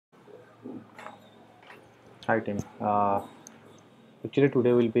Hi team. Actually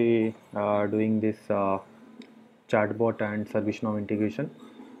today we'll be doing this chatbot and ServiceNow integration.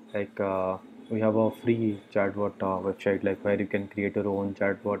 Like we have a free chatbot website, like where you can create your own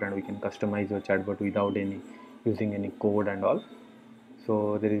chatbot and we can customize your chatbot without any using any code and all.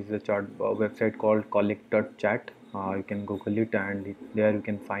 So there is a chat website called collect.chat. You can Google it, and there you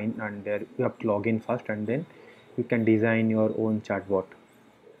can find, and there you have to log in first, and then you can design your own chatbot.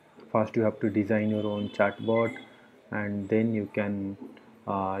 First you have to design your own chatbot, and then you can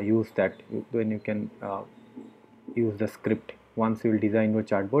use that. Then you can use the script. Once you will design your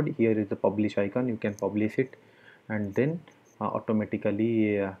chatbot, here is the publish icon, you can publish it, and then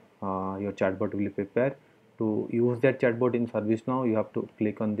automatically your chatbot will prepare. To use that chatbot in ServiceNow, you have to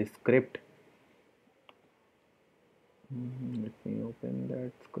click on this script. Let me open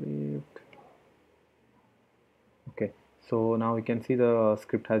that script. Okay, so now you can see the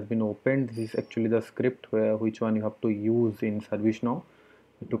script has been opened. This is actually the script which one you have to use in ServiceNow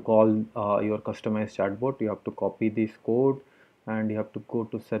to call your customized chatbot. You have to copy this code and you have to go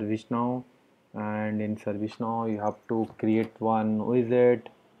to ServiceNow, and in ServiceNow you have to create one widget.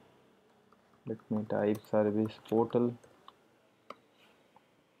 Let me type service portal.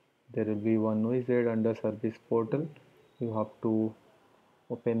 There will be one widget under service portal. You have to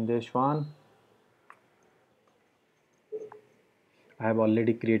open this one. I have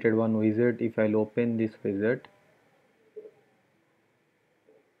already created one widget. If I'll open this widget,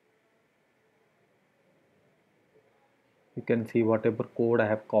 you can see whatever code I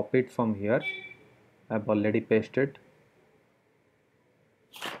have copied from here, I have already pasted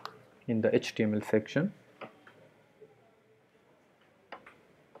in the HTML section.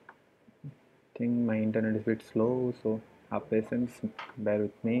 I think my internet is a bit slow, so have patience, bear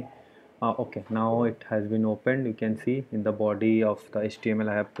with me. Okay, now it has been opened. You can see in the body of the HTML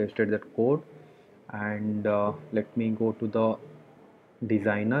I have pasted that code, and let me go to the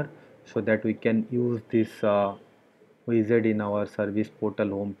designer so that we can use this widget in our service portal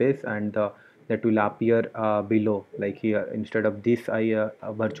homepage, and that will appear below, like here. Instead of this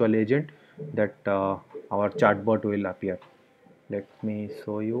virtual agent, that our chatbot will appear. Let me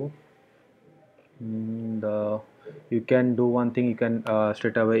show you. You can do one thing. You can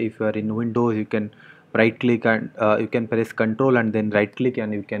straight away, if you are in Windows, you can right click and you can press Control and then right click,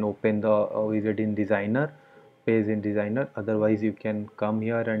 and you can open the widget in designer, page in designer. Otherwise you can come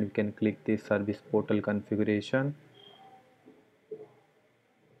here and you can click this service portal configuration.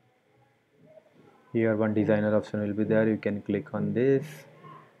 Here one designer option will be there. You can click on this.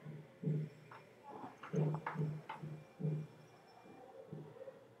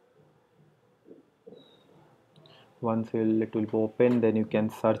 Once it will be open, then you can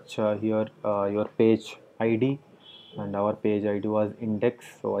search here your page ID, and our page ID was index,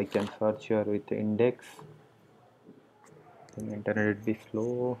 so I can search here with index. The internet will be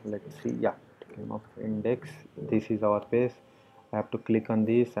slow. Let's see. Yeah, it came up index. This is our page. I have to click on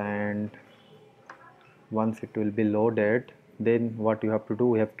this, and once it will be loaded, then what you have to do,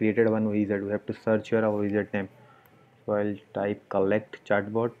 we have created one widget. We have to search here our widget name. So I'll type collect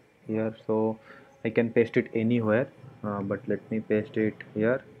chatbot here, so I can paste it anywhere, but let me paste it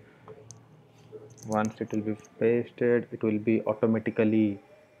here. Once it will be pasted, it will be automatically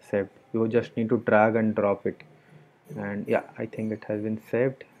saved. You just need to drag and drop it, and yeah, I think it has been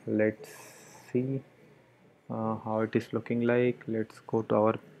saved. Let's see how it is looking like. Let's go to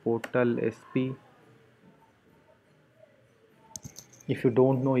our portal SP. If you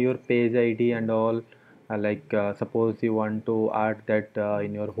don't know your page ID and all, suppose you want to add that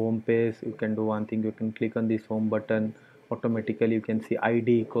in your home page, you can do one thing. You can click on this home button. Automatically you can see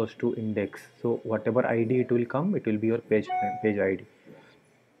ID equals to index, so whatever ID it will come, it will be your page ID.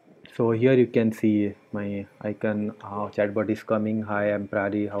 So here you can see my icon. Chatbot is coming. Hi, I'm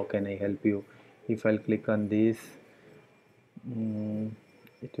Pradi, how can I help you? If I'll click on this,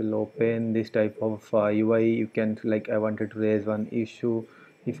 it will open this type of UI. You can, like, I wanted to raise one issue.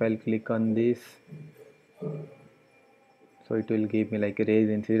 If I'll click on this, so it will give me like a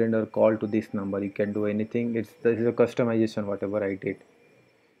raise incident or call to this number. You can do anything. This is a customization whatever I did.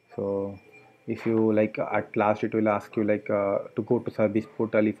 So if you like, at last it will ask you like to go to service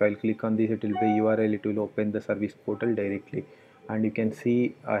portal. If I'll click on this, it will be URL. It will open the service portal directly, and you can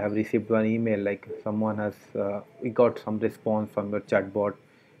see I have received one email, like someone has we got some response from your chatbot,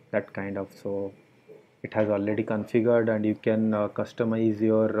 that kind of. So it has already configured, and you can customize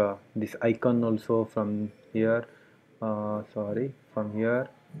your this icon also from here. Sorry, from here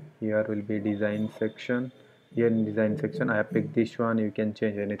will be design section. Here in design section I have picked this one. You can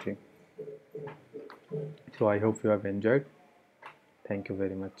change anything. So I hope you have enjoyed. Thank you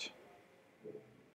very much.